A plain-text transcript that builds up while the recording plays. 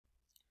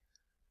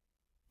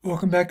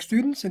Welcome back,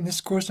 students. In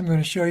this course I'm going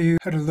to show you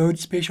how to load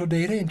spatial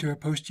data into a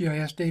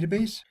PostGIS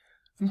database.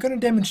 I'm going to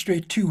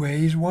demonstrate two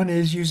ways. One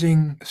is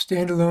using a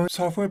standalone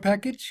software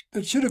package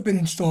that should have been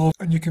installed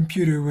on your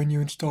computer when you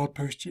installed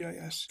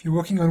PostGIS. If you're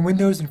working on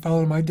Windows and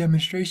follow my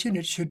demonstration,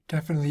 it should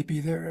definitely be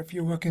there. If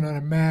you're working on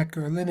a Mac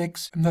or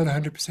Linux, I'm not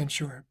 100%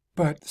 sure.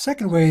 But the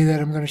second way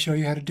that I'm going to show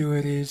you how to do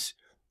it is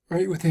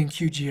right within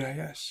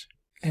QGIS.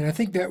 And I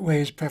think that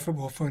way is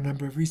preferable for a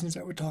number of reasons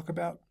that we'll talk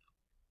about.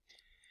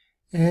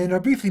 And I'll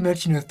briefly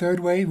mention a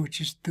third way,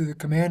 which is through the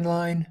command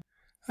line.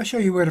 I'll show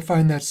you where to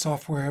find that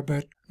software,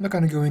 but I'm not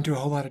going to go into a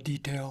whole lot of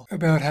detail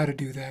about how to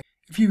do that.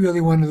 If you really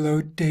want to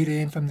load data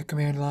in from the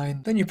command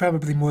line, then you're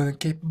probably more than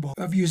capable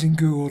of using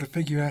Google to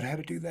figure out how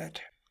to do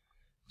that.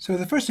 So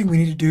the first thing we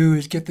need to do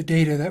is get the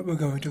data that we're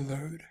going to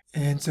load.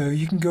 And so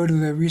you can go to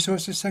the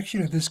resources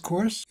section of this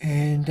course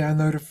and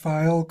download a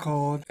file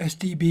called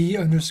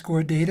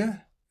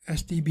SDB_data.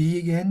 SDB,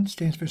 again,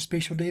 stands for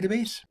Spatial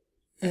Database.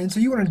 And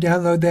so you want to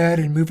download that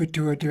and move it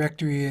to a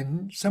directory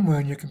somewhere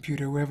on your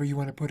computer, wherever you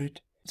want to put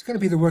it. It's going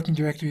to be the working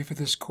directory for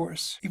this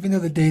course, even though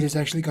the data is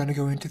actually going to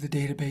go into the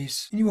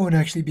database. You won't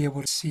actually be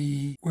able to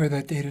see where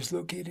that data is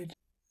located.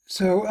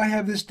 So I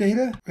have this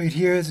data right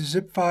here as a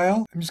zip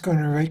file. I'm just going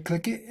to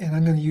right-click it, and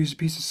I'm going to use a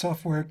piece of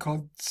software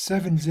called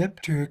 7-Zip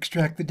to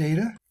extract the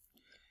data.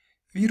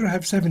 If you don't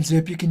have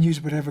 7-Zip, you can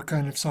use whatever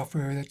kind of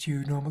software that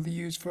you normally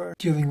use for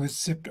dealing with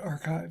zipped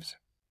archives.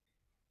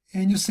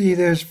 And you'll see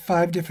there's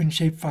 5 different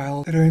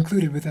shapefiles that are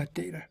included with that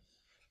data.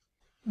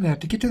 Now,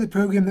 to get to the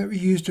program that we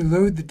use to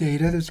load the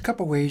data, there's a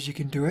couple ways you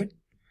can do it.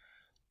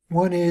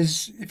 One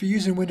is, if you're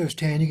using Windows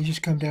 10, you can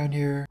just come down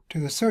here to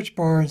the search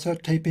bar and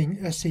start typing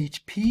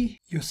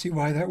SHP. You'll see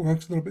why that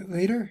works a little bit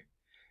later.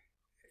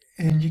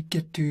 And you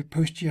get to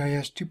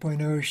PostGIS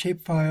 2.0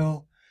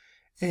 shapefile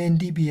and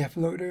DBF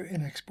loader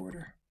and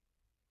exporter.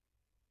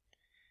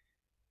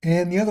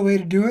 And the other way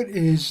to do it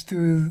is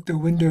through the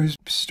Windows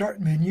Start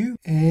menu.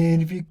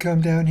 And if you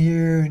come down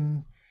here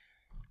and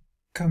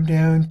come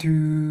down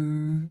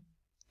to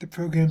the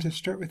programs that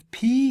start with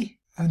P,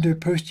 under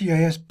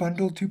PostGIS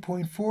Bundle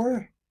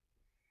 2.4,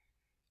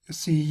 you'll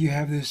see you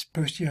have this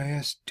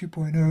PostGIS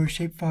 2.0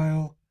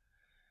 shapefile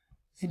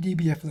and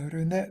DBF loader,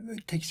 and that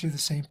takes you to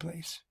the same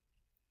place.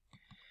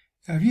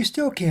 Now, if you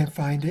still can't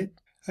find it,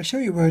 I'll show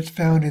you where it's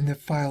found in the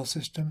file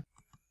system.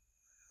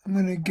 I'm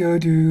going to go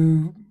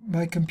to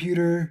my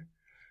computer,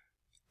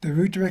 the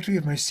root directory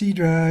of my C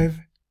drive,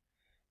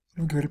 and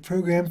we'll go to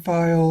Program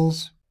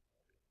Files,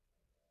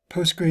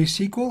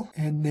 PostgreSQL,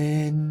 and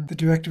then the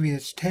directory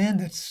that's 10,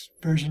 that's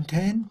version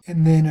 10,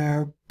 and then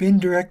our bin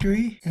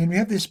directory, and we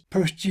have this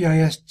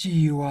PostGIS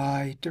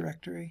GUI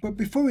directory. But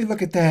before we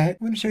look at that,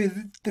 I'm going to show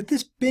you that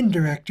this bin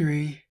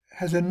directory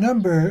has a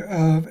number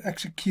of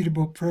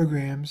executable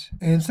programs,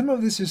 and some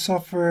of this is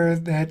software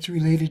that's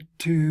related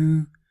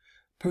to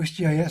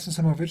PostGIS, and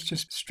some of it's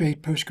just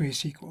straight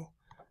PostgreSQL.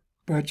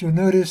 But you'll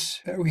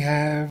notice that we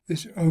have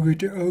this Ogre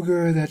to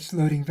Ogre that's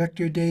loading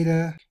vector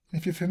data. And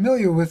if you're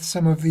familiar with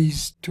some of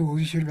these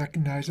tools, you should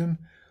recognize them.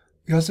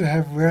 We also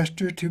have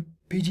raster to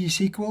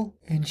PGSQL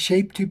and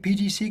shape to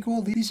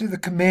PGSQL. These are the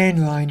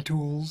command line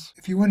tools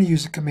if you want to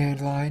use a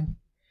command line.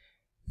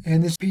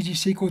 And this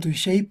PGSQL to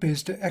shape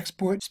is to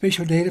export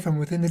spatial data from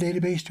within the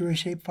database to a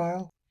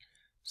shapefile.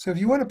 So if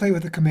you want to play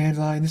with the command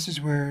line, this is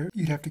where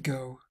you'd have to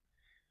go.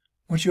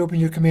 Once you open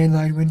your command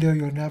line window,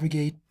 you'll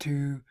navigate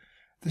to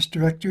this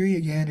directory.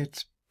 Again,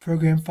 it's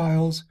Program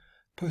Files,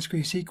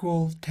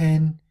 PostgreSQL,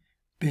 10,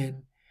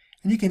 bin.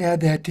 And you can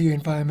add that to your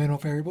environmental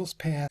variables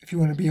path if you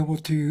want to be able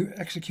to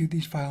execute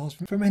these files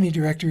from any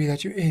directory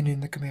that you're in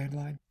the command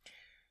line.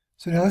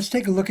 So now let's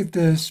take a look at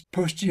this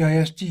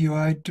PostGIS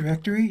GUI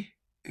directory.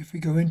 If we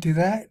go into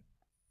that,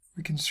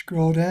 we can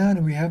scroll down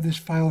and we have this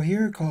file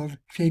here called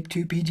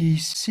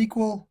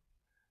shape2pgsql-gui.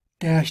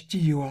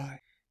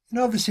 And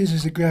all this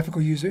is a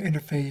graphical user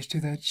interface to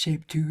that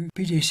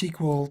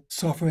shape2pgsql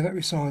software that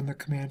we saw in the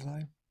command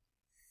line.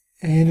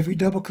 And if we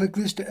double-click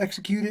this to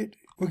execute it,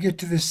 we'll get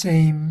to the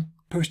same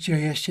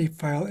PostGIS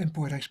shapefile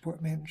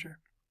import-export manager.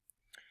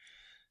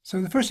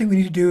 So the first thing we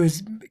need to do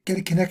is get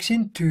a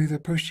connection to the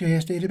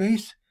PostGIS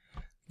database.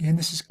 Again,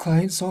 this is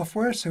client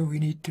software, so we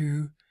need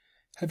to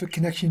have a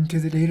connection to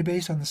the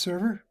database on the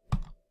server.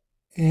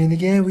 And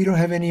again, we don't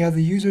have any other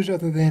users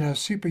other than a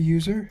super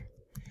user.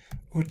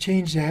 We'll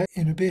change that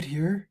in a bit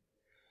here.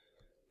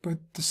 But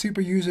the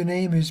super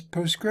username is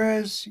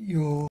Postgres.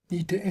 You'll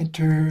need to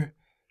enter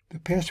the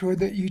password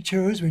that you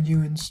chose when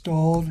you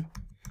installed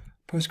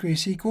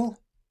PostgreSQL.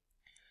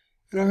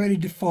 It already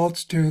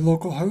defaults to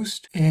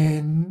localhost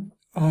and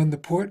on the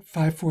port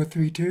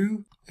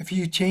 5432. If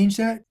you change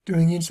that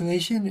during the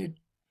installation,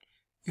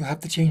 you'll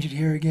have to change it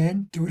here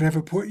again to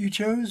whatever port you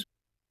chose.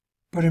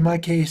 But in my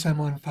case, I'm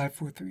on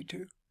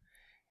 5432.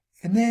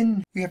 And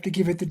then we have to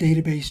give it the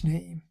database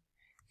name.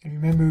 And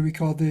remember, we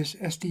call this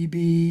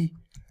SDB_course.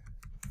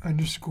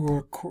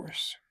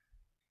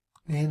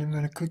 Then I'm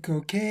going to click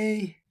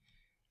OK.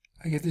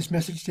 I get this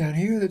message down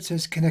here that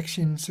says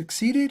connection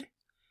succeeded.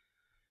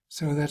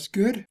 So that's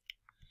good.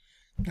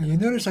 Now you'll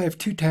notice I have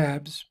two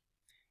tabs,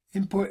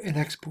 import and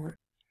export.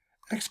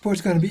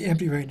 Export's going to be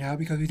empty right now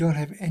because we don't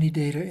have any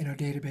data in our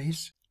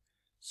database.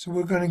 So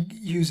we're going to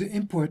use the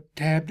Import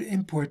tab to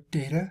import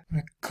data. I'm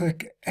going to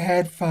click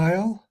Add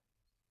File,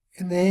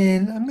 and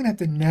then I'm going to have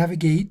to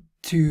navigate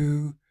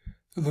to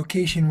the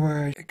location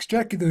where I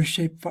extracted those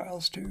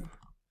shapefiles to.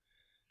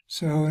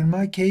 So in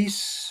my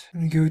case,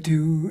 I'm going to go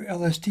to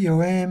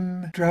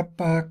LSTOM,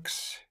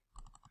 Dropbox,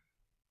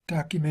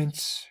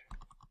 Documents,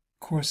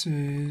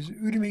 Courses,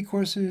 Udemy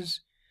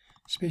Courses,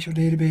 Spatial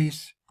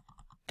Database,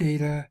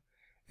 Data,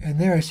 and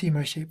there I see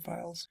my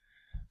shapefiles.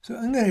 So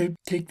I'm going to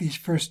take these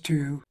first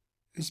two.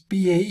 This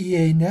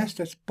BAEA nest,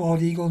 that's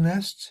bald eagle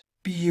nest.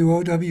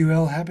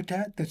 BUOWL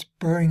habitat, that's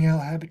burrowing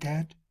owl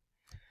habitat.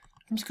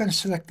 I'm just going to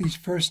select these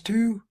first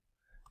two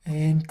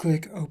and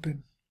click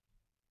Open.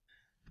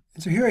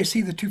 And so here I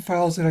see the two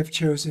files that I've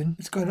chosen.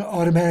 It's going to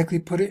automatically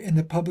put it in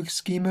the public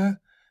schema.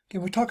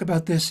 Again, we'll talk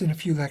about this in a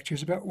few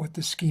lectures about what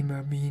the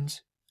schema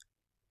means.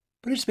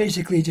 But it's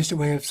basically just a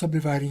way of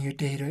subdividing your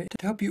data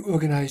to help you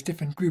organize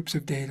different groups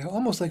of data,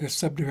 almost like a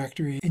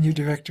subdirectory in your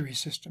directory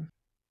system.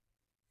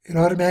 It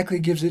automatically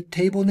gives it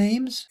table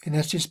names, and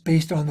that's just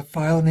based on the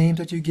file names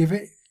that you give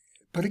it,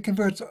 but it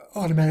converts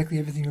automatically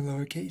everything to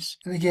lowercase.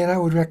 And again, I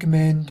would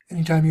recommend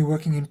anytime you're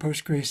working in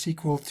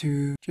PostgreSQL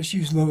to just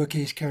use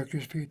lowercase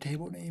characters for your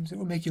table names. It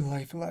will make your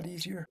life a lot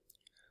easier.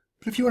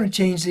 But if you want to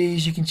change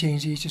these, you can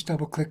change these. Just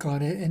double click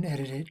on it and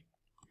edit it.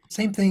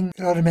 Same thing,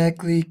 it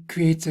automatically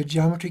creates a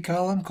geometry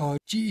column called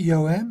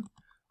GEOM.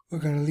 We're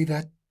going to leave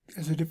that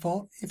as a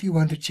default. If you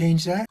want to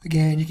change that,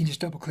 again, you can just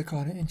double click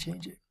on it and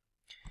change it.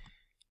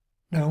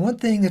 Now, one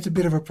thing that's a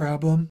bit of a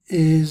problem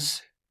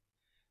is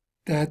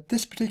that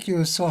this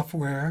particular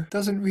software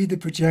doesn't read the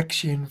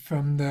projection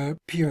from the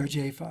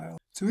PRJ file.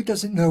 So it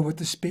doesn't know what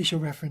the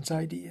spatial reference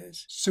ID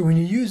is. So when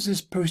you use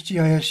this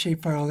PostGIS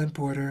shapefile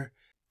importer,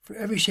 for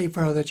every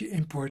shapefile that you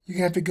import, you're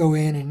going to have to go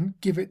in and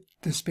give it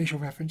the spatial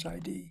reference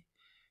ID.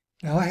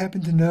 Now, I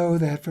happen to know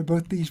that for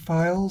both these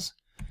files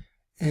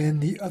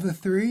and the other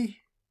three,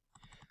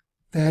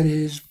 that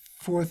is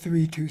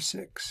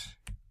 4326.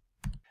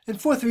 And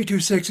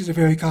 4326 is a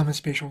very common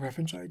spatial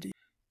reference ID.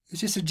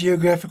 It's just a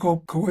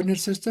geographical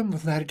coordinate system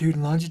with latitude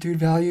and longitude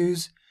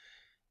values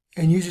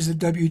and uses a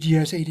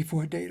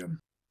WGS84 datum.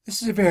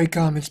 This is a very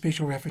common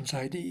spatial reference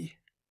ID.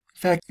 In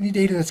fact, any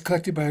data that's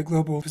collected by a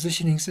global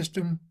positioning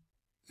system,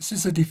 this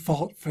is a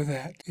default for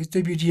that. It's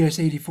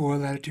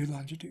WGS84 latitude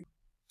longitude.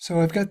 So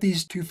I've got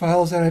these two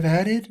files that I've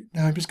added.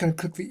 Now I'm just going to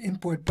click the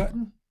import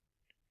button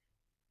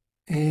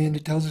and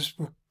it tells us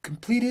we're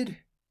completed.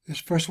 This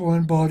first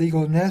one, bald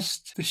eagle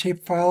nest, the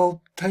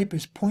shapefile type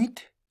is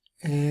point,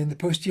 and the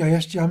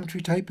PostGIS geometry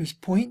type is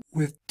point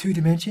with 2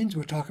 dimensions.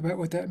 We'll talk about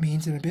what that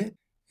means in a bit.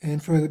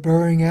 And for the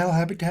burrowing owl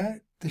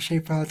habitat, the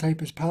shapefile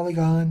type is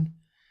polygon,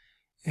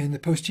 and the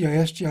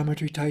PostGIS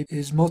geometry type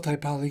is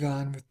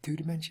multi-polygon with 2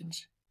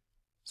 dimensions.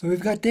 So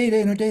we've got data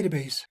in our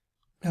database.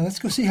 Now let's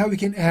go see how we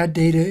can add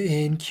data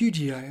in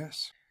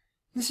QGIS.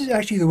 This is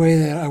actually the way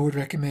that I would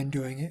recommend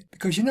doing it,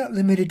 because you're not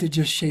limited to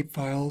just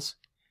shapefiles.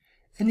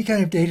 Any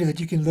kind of data that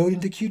you can load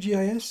into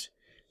QGIS,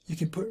 you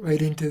can put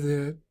right into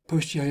the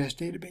PostGIS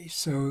database.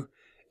 So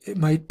it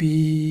might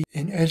be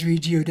an Esri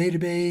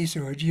geodatabase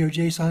or a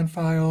GeoJSON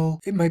file.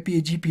 It might be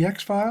a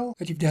GPX file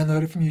that you've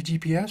downloaded from your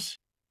GPS.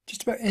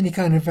 Just about any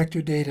kind of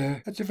vector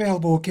data that's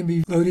available can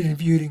be loaded and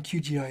viewed in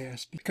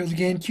QGIS. Because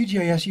again,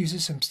 QGIS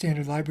uses some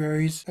standard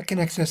libraries that can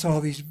access all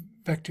these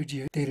vector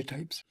data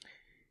types.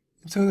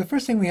 And so the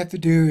first thing we have to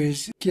do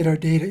is get our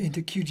data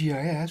into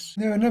QGIS.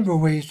 There are a number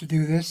of ways to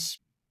do this.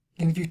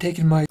 And if you've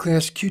taken my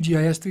class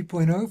QGIS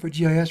 3.0 for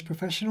GIS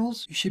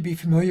professionals, you should be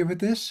familiar with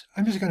this.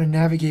 I'm just going to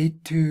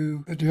navigate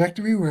to a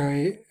directory where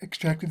I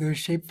extracted those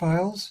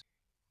shapefiles.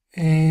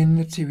 And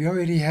let's see, we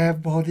already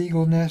have bald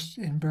eagle nest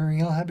and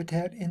burrowing owl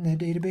habitat in the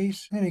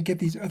database. I'm going to get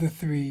these other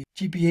 3,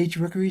 GPH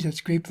rookeries,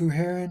 that's great blue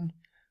heron,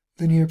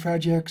 linear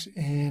projects,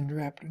 and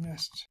raptor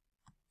nests.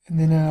 And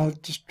then I'll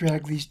just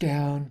drag these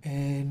down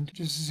and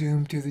just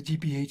zoom to the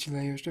GPH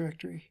layers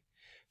directory.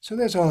 So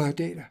there's all our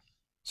data.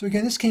 So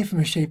again, this came from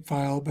a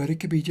shapefile, but it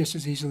could be just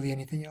as easily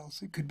anything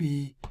else. It could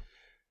be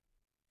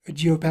a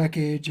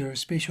GeoPackage or a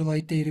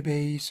SpatialLite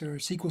database or a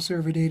SQL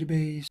Server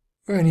database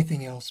or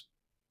anything else.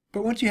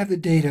 But once you have the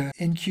data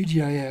in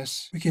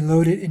QGIS, we can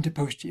load it into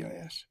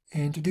PostGIS.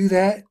 And to do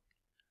that,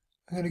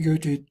 I'm going to go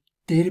to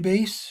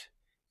Database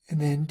and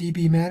then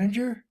DB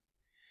Manager.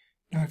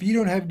 Now, if you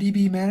don't have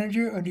DB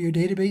Manager under your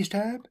Database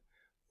tab,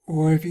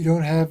 or if you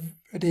don't have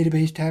a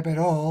Database tab at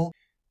all,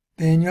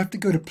 then you have to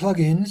go to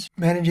Plugins,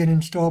 Manage and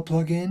Install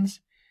Plugins.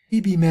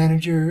 DB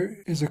Manager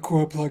is a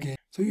core plugin,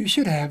 so you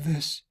should have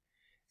this.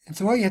 And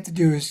so all you have to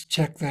do is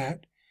check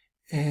that,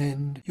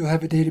 and you'll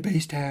have a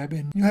Database tab,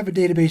 and you'll have a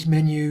Database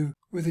menu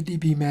with a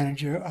DB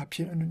Manager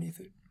option underneath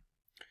it.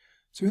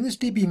 So in this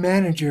DB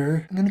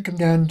Manager, I'm going to come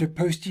down to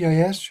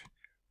PostGIS,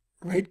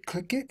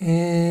 right-click it,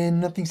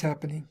 and nothing's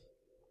happening.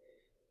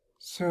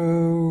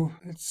 So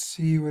let's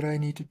see what I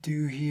need to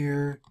do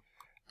here.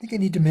 I think I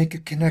need to make a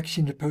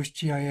connection to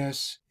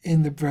PostGIS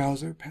in the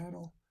browser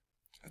panel.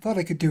 I thought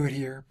I could do it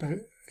here, but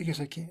I guess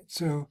I can't.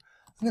 So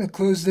I'm going to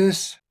close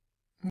this.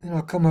 And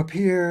I'll come up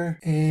here,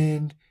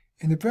 and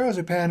in the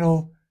browser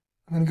panel,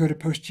 I'm going to go to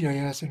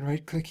PostGIS and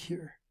right-click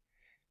here.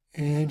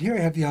 And here I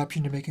have the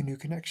option to make a new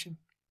connection.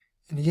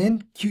 And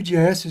again,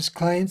 QGIS is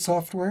client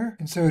software,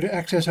 and so to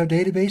access our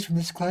database from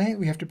this client,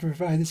 we have to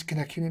provide this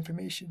connection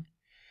information.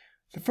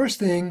 The first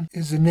thing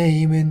is the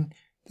name, and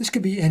this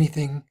could be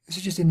anything. This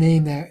is just a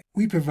name that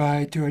we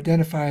provide to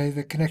identify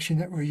the connection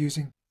that we're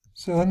using.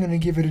 So I'm going to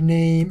give it a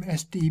name,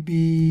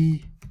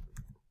 SDB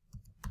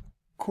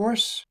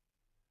course.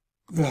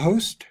 The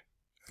host,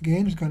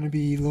 again, is going to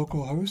be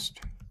localhost.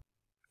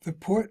 The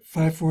port,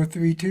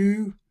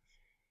 5432.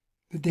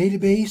 The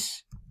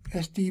database,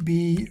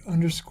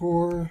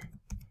 SDB_course.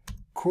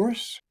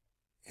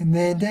 And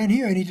then down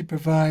here, I need to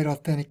provide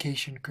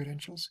authentication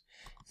credentials.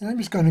 And I'm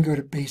just going to go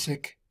to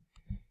basic.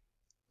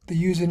 The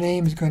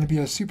username is going to be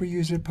a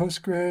superuser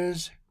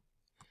Postgres.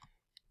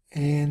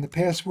 And the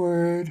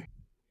password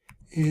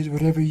is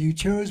whatever you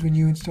chose when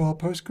you install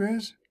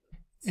Postgres.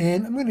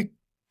 And I'm going to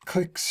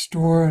click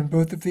store on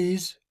both of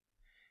these.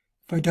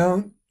 If I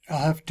don't, I'll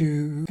have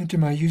to enter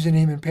my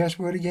username and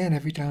password again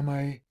every time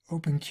I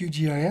open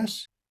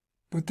QGIS.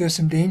 But there's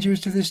some dangers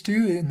to this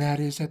too, and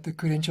that is that the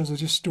credentials are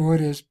just stored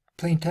as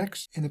plain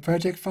text in the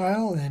project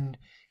file, and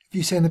if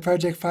you send the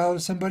project file to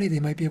somebody,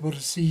 they might be able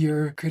to see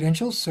your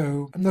credentials,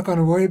 so I'm not going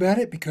to worry about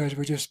it because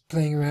we're just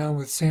playing around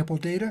with sample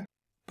data.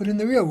 But in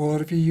the real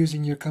world, if you're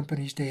using your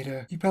company's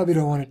data, you probably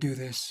don't want to do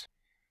this.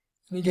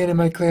 And again, in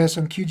my class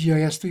on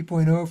QGIS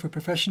 3.0 for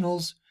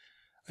professionals,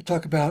 I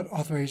talk about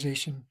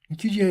authorization. In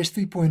QGIS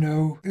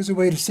 3.0, there's a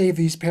way to save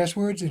these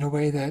passwords in a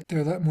way that they're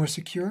a lot more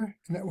secure,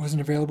 and that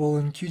wasn't available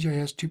in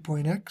QGIS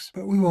 2.x,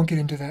 but we won't get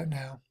into that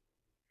now.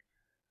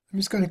 I'm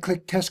just going to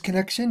click Test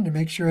Connection to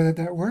make sure that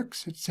that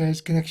works. It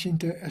says connection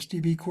to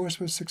SDB course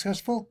was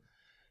successful.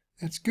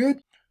 That's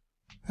good.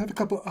 I have a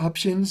couple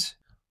options.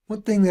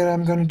 One thing that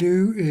I'm going to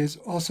do is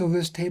also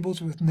list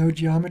tables with no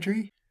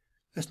geometry.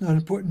 That's not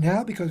important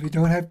now because we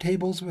don't have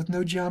tables with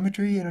no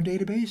geometry in our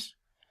database,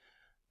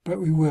 but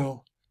we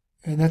will.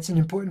 And that's an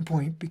important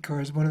point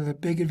because one of the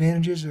big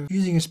advantages of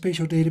using a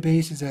spatial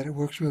database is that it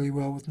works really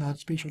well with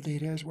non-spatial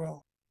data as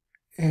well.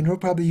 And we'll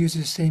probably use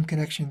the same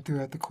connection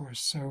throughout the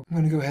course, so I'm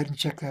going to go ahead and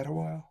check that a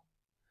while.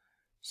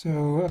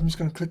 So I'm just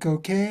going to click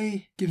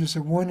OK. Gives us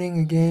a warning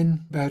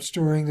again about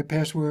storing the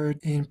password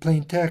in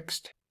plain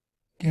text.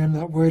 Again, I'm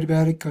not worried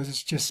about it because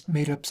it's just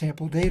made up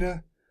sample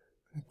data.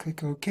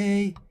 Click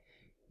OK.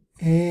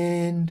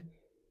 And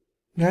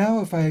now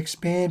if I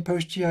expand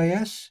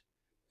PostGIS,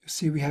 you'll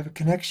see we have a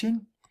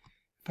connection.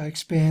 If I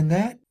expand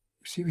that,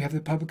 see we have the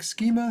public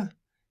schema.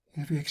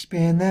 And if we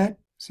expand that,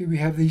 see we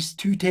have these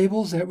two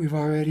tables that we've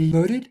already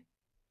loaded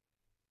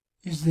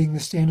using the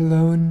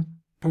standalone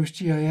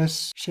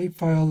PostGIS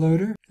shapefile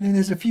loader. And then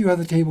there's a few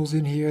other tables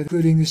in here,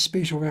 including the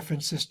spatial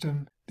reference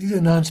system. These are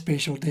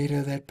non-spatial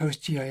data that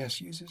PostGIS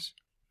uses.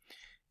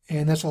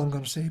 And that's all I'm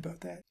going to say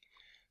about that.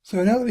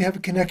 So now that we have a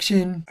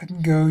connection, I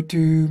can go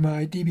to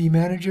my DB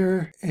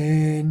manager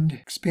and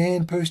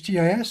expand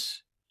PostGIS.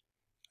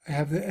 I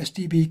have the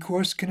SDB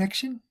course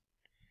connection.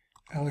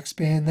 I'll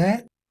expand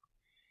that.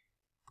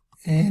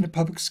 And the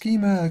public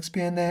schema, I'll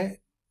expand that.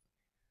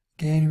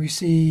 Again, we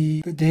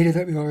see the data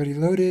that we already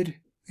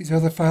loaded. These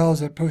other files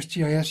that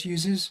PostGIS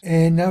uses.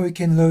 And now we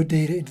can load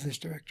data into this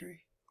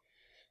directory.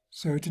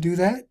 So to do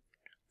that,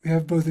 we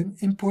have both an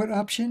import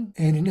option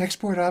and an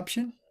export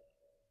option.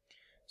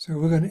 So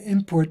we're going to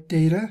import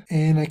data.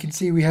 And I can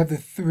see we have the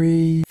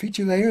three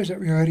feature layers that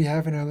we already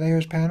have in our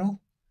layers panel.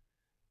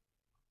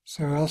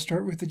 So I'll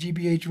start with the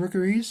GBH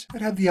rookeries.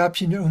 I'd have the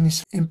option to only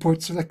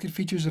import selected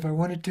features if I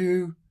wanted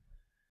to.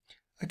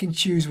 I can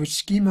choose which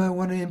schema I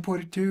want to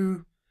import it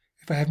to.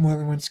 If I have more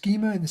than one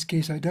schema, in this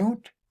case I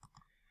don't.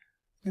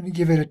 I'm going to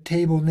give it a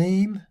table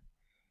name.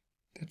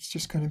 That's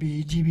just going to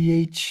be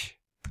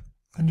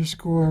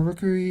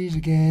GBH_rookeries.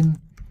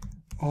 Again,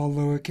 all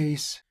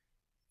lowercase.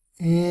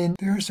 And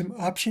there are some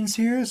options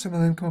here. Some of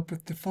them come up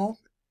with default.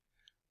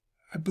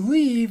 I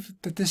believe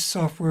that this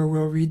software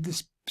will read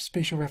this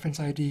spatial reference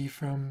ID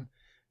from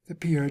the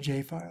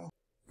PRJ file.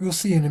 We'll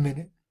see in a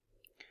minute.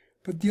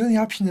 But the only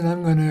option that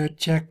I'm going to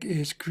check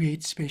is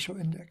create spatial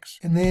index.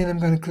 And then I'm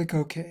going to click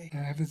OK. I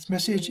have this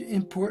message,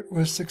 import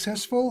was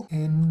successful.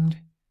 And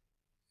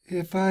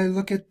if I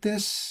look at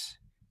this,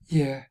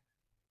 yeah,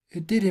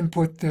 it did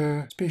import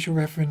the spatial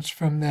reference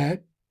from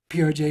that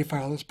PRJ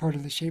file as part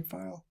of the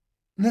shapefile.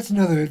 And that's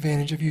another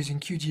advantage of using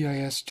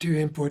QGIS to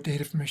import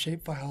data from a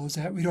shapefile is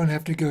that we don't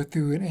have to go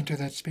through and enter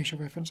that spatial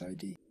reference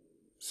ID.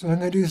 So I'm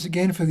going to do this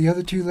again for the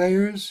other two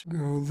layers. Go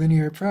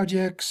linear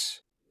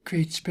projects,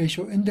 create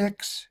spatial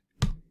index,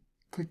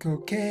 click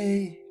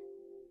OK.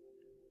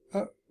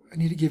 Oh, I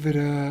need to give it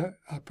a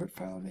output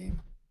file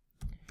name.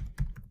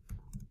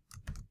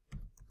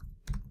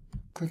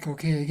 Click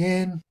OK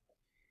again.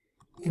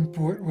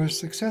 Import was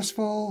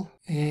successful,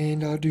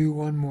 and I'll do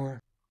one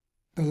more.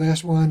 The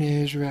last one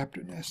is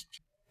raptor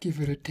nest. Give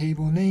it a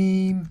table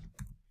name,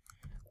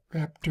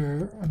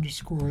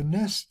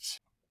 raptor_nests.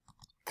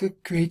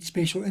 Click Create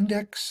Spatial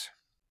Index.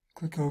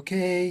 Click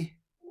OK.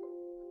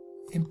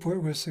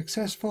 Import was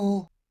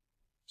successful.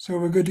 So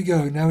we're good to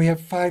go. Now we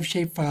have 5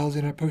 shapefiles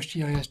in our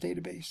PostGIS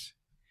database.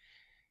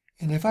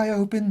 And if I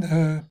open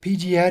the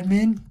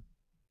pgadmin,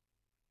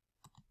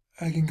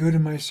 I can go to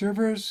my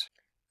servers.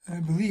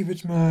 I believe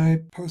it's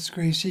my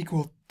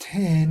PostgreSQL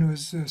 10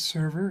 was the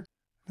server.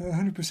 Not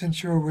 100%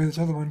 sure where this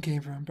other one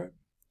came from, but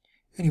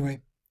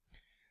anyway.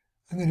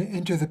 I'm going to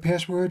enter the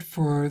password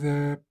for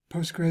the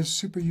Postgres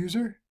super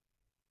user.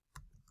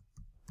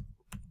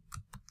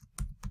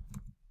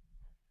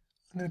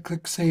 I'm going to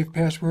click Save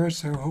Password,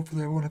 so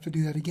hopefully I won't have to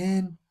do that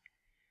again.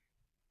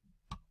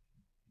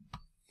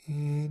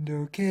 And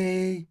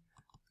OK.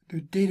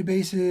 The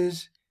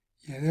databases.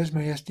 Yeah, there's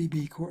my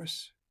SDB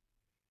course.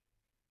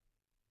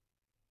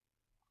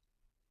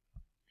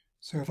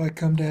 So if I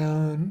come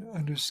down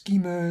under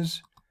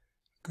Schemas,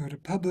 go to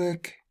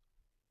Public,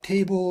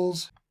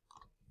 Tables,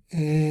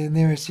 and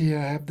there I see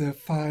I have the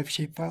 5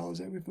 shapefiles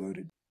that we've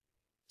loaded.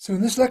 So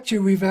in this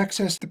lecture, we've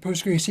accessed the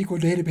PostgreSQL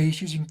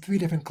database using 3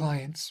 different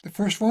clients. The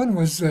first one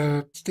was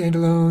the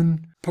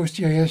standalone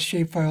PostGIS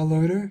shapefile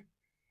loader.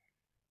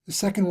 The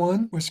second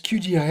one was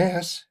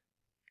QGIS.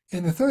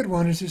 And the third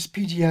one is this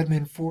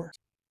pgadmin 4.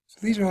 So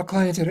these are all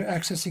clients that are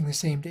accessing the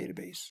same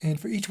database. And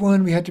for each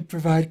one, we had to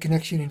provide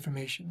connection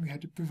information. We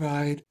had to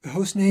provide the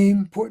host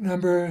name, port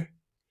number,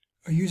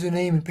 a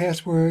username and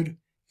password,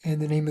 and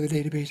the name of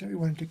the database that we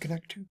wanted to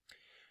connect to.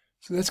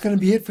 So that's going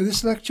to be it for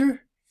this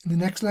lecture. In the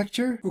next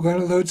lecture, we're going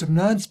to load some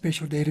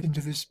non-spatial data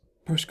into this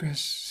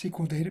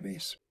PostgreSQL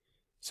database.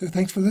 So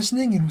thanks for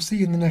listening, and we'll see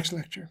you in the next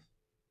lecture.